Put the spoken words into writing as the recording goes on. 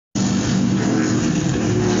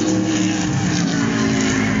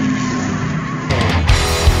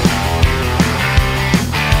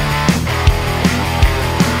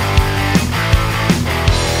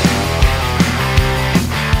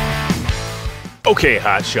Okay,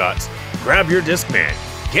 hotshots, grab your Discman,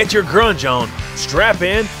 get your grunge on, strap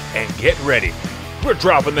in, and get ready. We're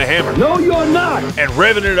dropping the hammer. No, you're not! And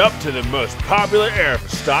revving it up to the most popular era for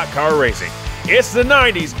stock car racing. It's the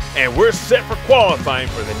 90s, and we're set for qualifying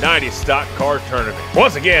for the 90s Stock Car Tournament.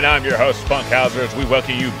 Once again, I'm your host, Funkhauser, as we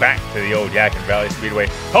welcome you back to the Old Yadkin Valley Speedway,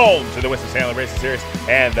 home to the Winston-Salem Racing Series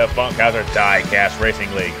and the Funkhauser Die-Cast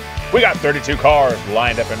Racing League. We got 32 cars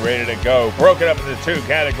lined up and ready to go, broken up into two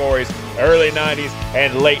categories, early 90s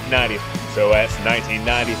and late 90s. So that's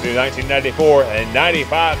 1990 through 1994 and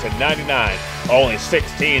 95 to 99. Only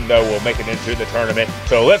 16, though, will make it into the tournament.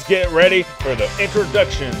 So let's get ready for the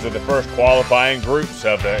introductions of the first qualifying groups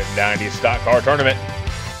of the 90s Stock Car Tournament.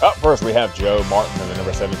 Up first, we have Joe Martin in the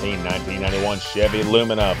number 17 1991 Chevy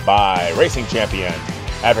Lumina by Racing Champion.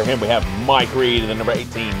 After him, we have Mike Reed in the number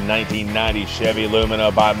 18 1990 Chevy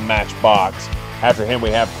Lumina by Matchbox. After him,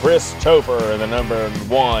 we have Chris Topher in the number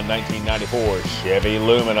 1 1994 Chevy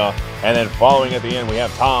Lumina. And then following at the end, we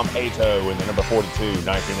have Tom Ato in the number 42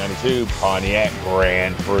 1992 Pontiac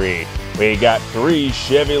Grand Prix. We got 3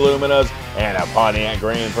 Chevy Luminas and a Pontiac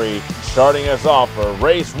Grand Prix, starting us off for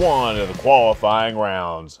race 1 of the qualifying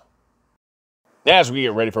rounds. As we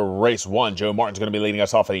get ready for race 1, Joe Martin's going to be leading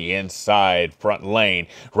us off of the inside front lane.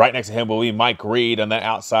 Right next to him will be Mike Reed on that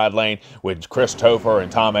outside lane, with Chris Topher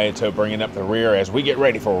and Tom Ato bringing up the rear as we get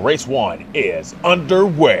ready for race 1 is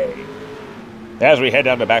underway. As we head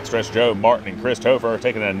down the backstretch, Joe Martin and Chris Topher are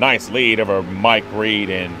taking a nice lead over Mike Reed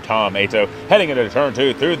and Tom Ato. Heading into turn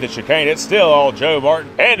 2 through the chicane, it's still all Joe Martin.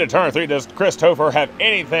 And to turn 3, does Chris Topher have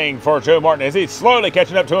anything for Joe Martin? Is he slowly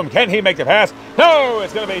catching up to him? Can he make the pass? No,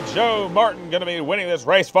 it's going to be Joe Martin going to be winning this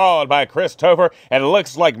race, followed by Chris Topher. And it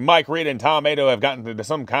looks like Mike Reed and Tom Ato have gotten into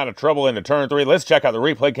some kind of trouble into turn 3. Let's check out the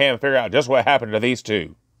replay cam and figure out just what happened to these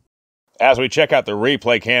two. As we check out the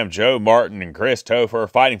replay cam, Joe Martin and Chris Topher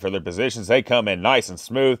fighting for their positions. They come in nice and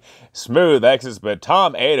smooth exits, but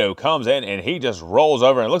Tom Ato comes in and he just rolls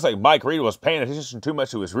over. And it looks like Mike Reed was paying attention too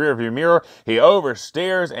much to his rearview mirror. He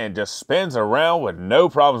oversteers and just spins around with no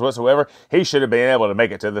problems whatsoever. He should have been able to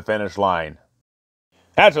make it to the finish line.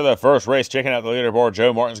 After the first race, checking out the leaderboard,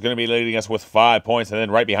 Joe Martin's going to be leading us with 5 points, and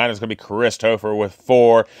then right behind him is going to be Chris Topher with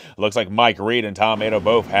 4. Looks like Mike Reed and Tom Ato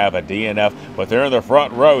both have a DNF, but they're in the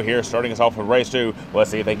front row here, starting us off with race 2.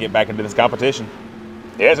 Let's see if they can get back into this competition.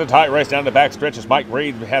 It's a tight race down the back stretch as Mike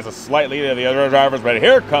Reed has a slight lead of the other drivers, but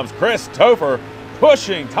here comes Chris Topher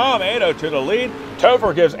pushing Tom Ato to the lead.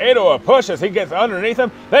 Topher gives Ato a push as he gets underneath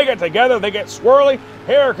him. They get together, they get swirly.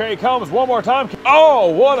 Here he comes one more time.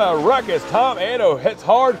 Oh, what a ruckus. Tom Ato hits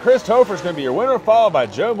hard. Chris Topher's going to be your winner, followed by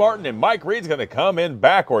Joe Martin, and Mike Reed's going to come in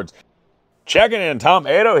backwards. Checking in Tom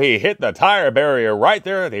Ato, he hit the tire barrier right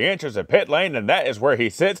there at the entrance of pit lane, and that is where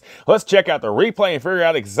he sits. Let's check out the replay and figure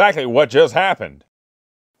out exactly what just happened.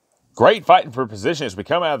 Great fighting for position as we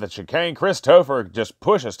come out of the chicane. Chris Topher just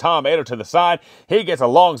pushes Tom Ato to the side. He gets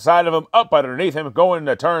alongside of him, up underneath him, going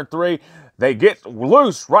into turn 3. They get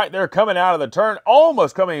loose right there coming out of the turn,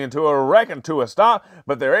 almost coming into a wreck and to a stop,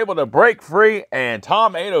 but they're able to break free, and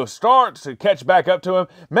Tom Ato starts to catch back up to him,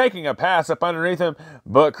 making a pass up underneath him,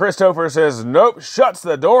 but Chris Topher says nope, shuts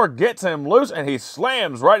the door, gets him loose, and he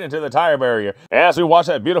slams right into the tire barrier. As we watch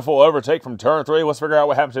that beautiful overtake from turn 3, let's figure out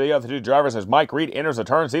what happened to the other two drivers as Mike Reed enters the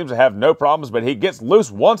turn, seems to have no problems, but he gets loose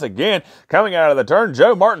once again coming out of the turn.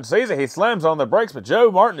 Joe Martin sees it, he slams on the brakes, but Joe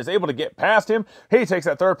Martin is able to get past him. He takes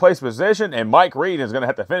that third place position, and Mike Reed is going to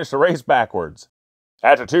have to finish the race backwards.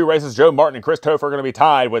 After 2 races, Joe Martin and Chris Topher are going to be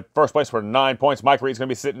tied with first place for 9 points. Mike Reed's going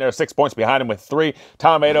to be sitting there 6 points behind him with 3.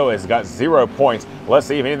 Tom Ato has got 0 points. Let's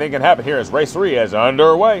see if anything can happen here as race 3 is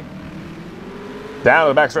underway. Down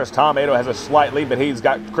to the backstretch, Tom Ato has a slight lead, but he's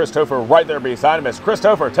got Chris Topher right there beside him as Chris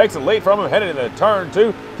Topher takes the lead from him heading into turn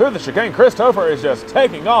 2 through the chicane. Chris Topher is just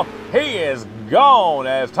taking off. He is gone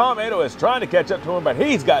as Tom Ato is trying to catch up to him, but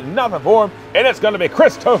he's got nothing for him, and it's going to be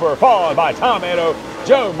Chris Topher followed by Tom Ato,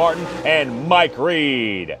 Joe Martin, and Mike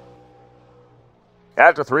Reed.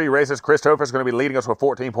 After 3 races, Chris Topher is going to be leading us with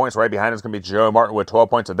 14 points. Right behind him is going to be Joe Martin with 12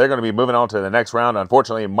 points, and they're going to be moving on to the next round.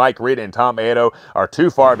 Unfortunately, Mike Reed and Tom Ato are too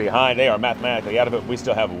far behind. They are mathematically out of it. We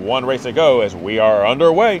still have 1 race to go as we are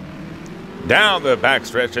underway. Down the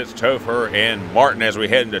backstretch, it's Topher and Martin as we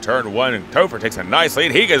head into turn 1, and Topher takes a nice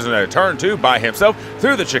lead. He gets into turn 2 by himself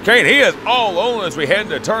through the chicane. He is all alone as we head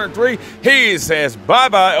into turn 3. He says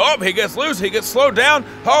bye-bye. Oh, he gets loose. He gets slowed down.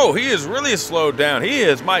 Oh, he is really slowed down.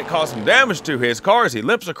 Might cause some damage to his car as he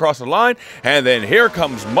limps across the line, and then here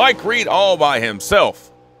comes Mike Reed all by himself.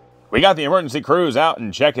 We got the emergency crews out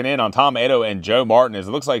and checking in on Tom Ado and Joe Martin, as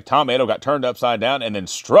it looks like Tom Ado got turned upside down and then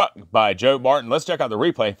struck by Joe Martin. Let's check out the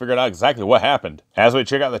replay and figure out exactly what happened. As we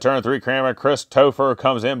check out the turn 3 camera, Chris Topher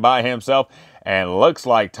comes in by himself and looks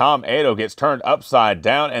like Tom Ado gets turned upside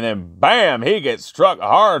down, and then bam, he gets struck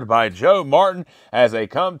hard by Joe Martin as they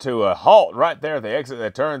come to a halt right there at the exit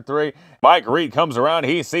of turn 3. Mike Reed comes around,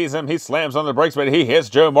 he sees him, he slams on the brakes, but he hits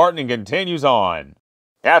Joe Martin and continues on.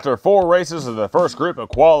 After 4 races of the first group of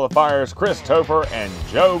qualifiers, Chris Topher and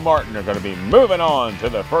Joe Martin are going to be moving on to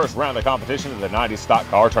the first round of competition of the 90s Stock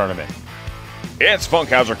Car Tournament. It's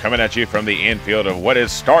Funkhauser coming at you from the infield of what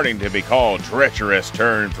is starting to be called treacherous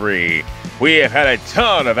Turn 3. We have had a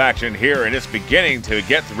ton of action here, and it's beginning to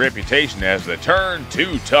get the reputation as the turn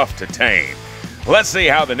too tough to tame. Let's see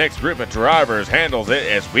how the next group of drivers handles it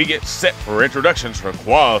as we get set for introductions for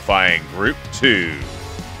qualifying Group 2.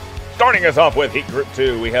 Starting us off with Heat Group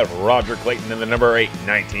 2, we have Roger Clayton in the number 8,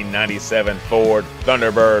 1997 Ford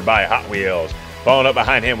Thunderbird by Hot Wheels. Following up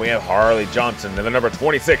behind him, we have Harley Johnson in the number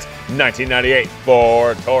 26, 1998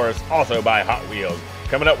 Ford Taurus, also by Hot Wheels.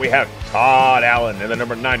 Coming up, we have Todd Allen in the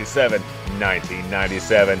number 97,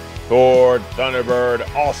 1997 Ford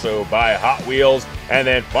Thunderbird, also by Hot Wheels. And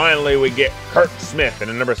then finally, we get Kurt Smith in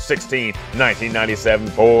the number 16, 1997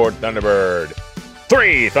 Ford Thunderbird.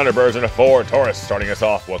 3 Thunderbirds and a Ford Taurus starting us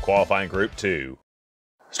off with qualifying Group 2.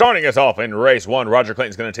 Starting us off in race 1, Roger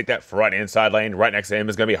Clayton's going to take that front inside lane. Right next to him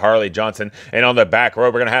is going to be Harley Johnson. And on the back row,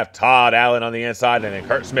 we're going to have Todd Allen on the inside and then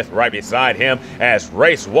Kurt Smith right beside him as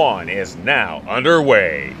race 1 is now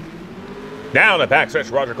underway. Now in the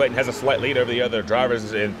backstretch, Roger Clayton has a slight lead over the other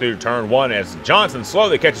drivers in through turn 1 as Johnson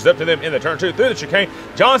slowly catches up to them in the turn 2 through the chicane.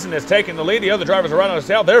 Johnson is taking the lead. The other drivers are right on his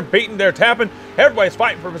tail. They're beating, they're tapping. Everybody's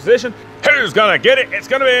fighting for position. Who's going to get it? It's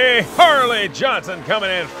going to be Harley Johnson coming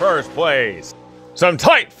in first place. Some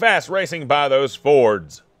tight, fast racing by those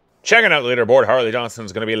Fords. Checking out the leaderboard, Harley Johnson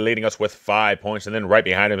is going to be leading us with 5 points, and then right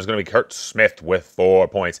behind him is going to be Kurt Smith with 4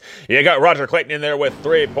 points. You got Roger Clayton in there with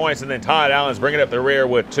 3 points, and then Todd Allen's bringing up the rear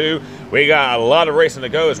with 2. We got a lot of racing to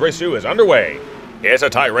go as race 2 is underway. It's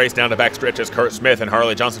a tight race down the backstretch as Kurt Smith and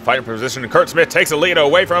Harley Johnson fighting for position, and Kurt Smith takes the lead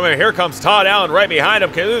away from him. Here comes Todd Allen right behind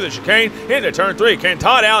him through the chicane into turn 3. Can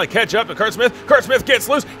Todd Allen catch up to Kurt Smith? Kurt Smith gets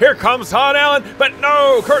loose. Here comes Todd Allen, but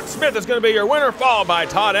no, Kurt Smith is going to be your winner, followed by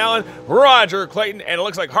Todd Allen, Roger Clayton, and it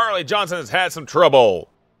looks like Harley Johnson has had some trouble.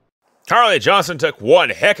 Harley Johnson took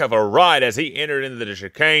one heck of a ride as he entered into the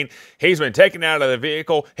chicane. He's been taken out of the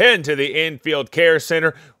vehicle, heading to the infield care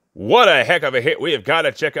center. What a heck of a hit. We have got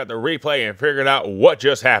to check out the replay and figure out what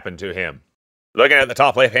just happened to him. Looking at the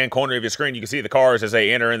top left-hand corner of your screen, you can see the cars as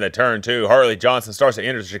they enter in the turn 2. Harley Johnson starts to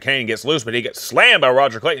enter the chicane, gets loose, but he gets slammed by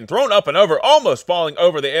Roger Clayton, thrown up and over, almost falling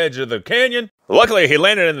over the edge of the canyon. Luckily, he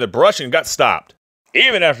landed in the brush and got stopped.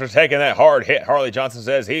 Even after taking that hard hit, Harley Johnson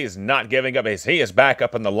says he's not giving up as he is back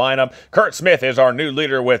up in the lineup. Kurt Smith is our new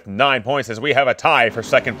leader with 9 points as we have a tie for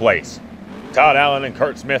second place. Todd Allen and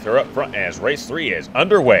Kurt Smith are up front as race 3 is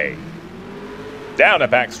underway. Down the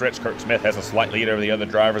backstretch, Kurt Smith has a slight lead over the other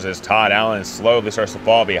drivers as Todd Allen slowly starts to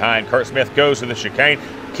fall behind. Kurt Smith goes to the chicane,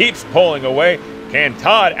 keeps pulling away. Can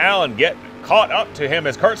Todd Allen get caught up to him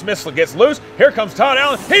as Kurt Smith gets loose? Here comes Todd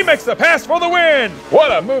Allen. He makes the pass for the win.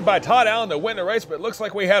 What a move by Todd Allen to win the race, but it looks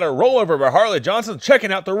like we had a rollover by Harley Johnson.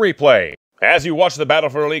 Checking out the replay. As you watch the battle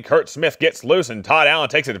for the lead, Kurt Smith gets loose and Todd Allen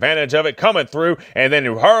takes advantage of it, coming through, and then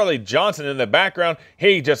Harley Johnson in the background,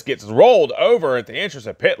 he just gets rolled over at the entrance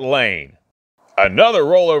of pit lane. Another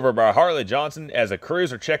rollover by Harley Johnson as the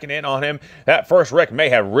crews are checking in on him. That first wreck may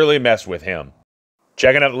have really messed with him.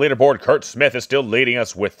 Checking out the leaderboard, Kurt Smith is still leading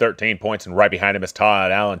us with 13 points, and right behind him is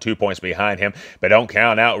Todd Allen, 2 points behind him. But don't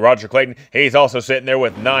count out Roger Clayton. He's also sitting there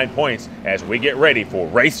with 9 points as we get ready for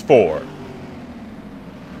race 4.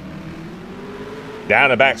 Down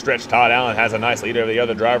the backstretch, Todd Allen has a nice lead over the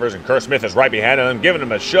other drivers, and Kurt Smith is right behind him, giving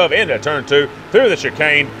him a shove into turn 2 through the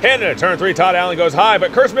chicane. Heading into turn 3, Todd Allen goes high,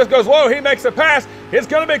 but Kurt Smith goes low. He makes the pass. It's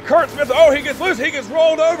going to be Kurt Smith. Oh, he gets loose. He gets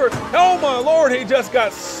rolled over. Oh, my Lord. He just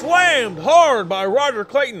got slammed hard by Roger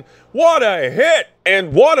Clayton. What a hit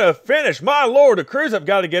and what a finish. My Lord, the crews have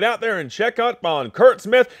got to get out there and check up on Kurt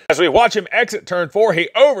Smith. As we watch him exit turn 4, he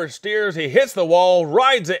oversteers, he hits the wall,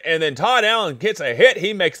 rides it, and then Todd Allen gets a hit.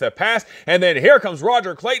 He makes the pass, and then here comes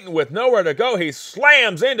Roger Clayton with nowhere to go. He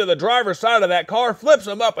slams into the driver's side of that car, flips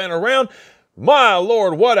him up and around. My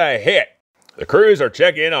Lord, what a hit. The crews are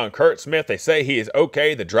checking in on Kurt Smith. They say he is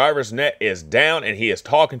okay. The driver's net is down, and he is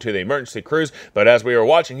talking to the emergency crews. But as we were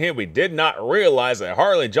watching him, we did not realize that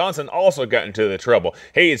Harley Johnson also got into the trouble.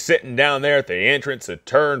 He is sitting down there at the entrance of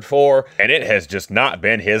turn 4, and it has just not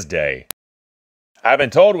been his day. I've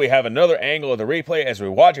been told we have another angle of the replay. As we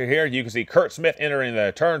watch it here, you can see Kurt Smith entering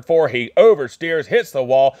the turn 4. He oversteers, hits the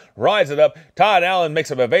wall, rides it up. Todd Allen makes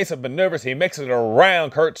some evasive maneuvers. He mixes it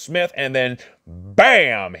around Kurt Smith, and then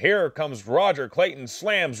bam! Here comes Roger Clayton,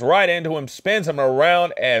 slams right into him, spins him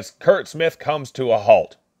around as Kurt Smith comes to a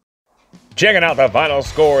halt. Checking out the final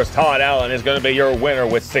scores, Todd Allen is going to be your winner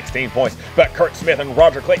with 16 points, but Kurt Smith and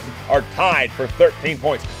Roger Clayton are tied for 13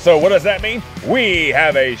 points. So what does that mean? We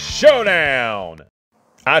have a showdown!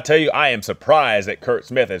 I tell you, I am surprised at Kurt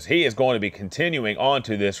Smith, as he is going to be continuing on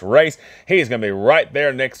to this race. He is going to be right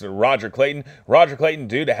there next to Roger Clayton. Roger Clayton,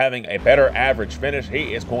 due to having a better average finish,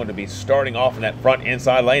 he is going to be starting off in that front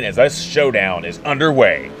inside lane as this showdown is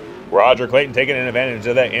underway. Roger Clayton taking advantage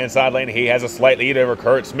of that inside lane. He has a slight lead over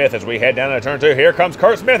Kurt Smith as we head down to turn 2. Here comes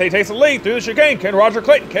Kurt Smith. He takes the lead through the chicane. Can Roger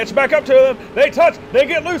Clayton catch back up to them? They touch. They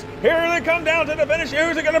get loose. Here they come down to the finish.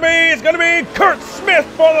 Who's it going to be? It's going to be Kurt Smith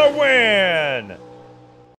for the win.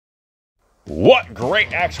 What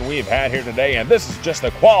great action we've had here today, and this is just the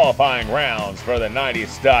qualifying rounds for the 90s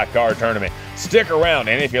Stock Car Tournament. Stick around,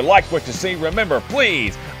 and if you like what you see, remember,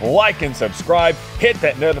 please like and subscribe, hit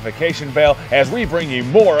that notification bell as we bring you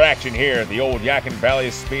more action here at the Old Yadkin Valley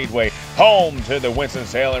Speedway, home to the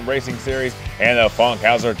Winston-Salem Racing Series and the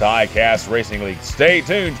Funkhauser Die-Cast Racing League. Stay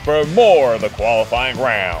tuned for more of the qualifying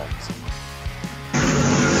rounds.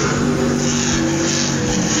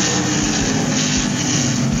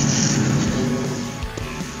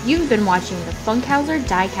 You've been watching the Funkhauser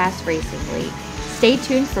Die-Cast Racing League. Stay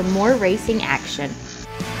tuned for more racing action.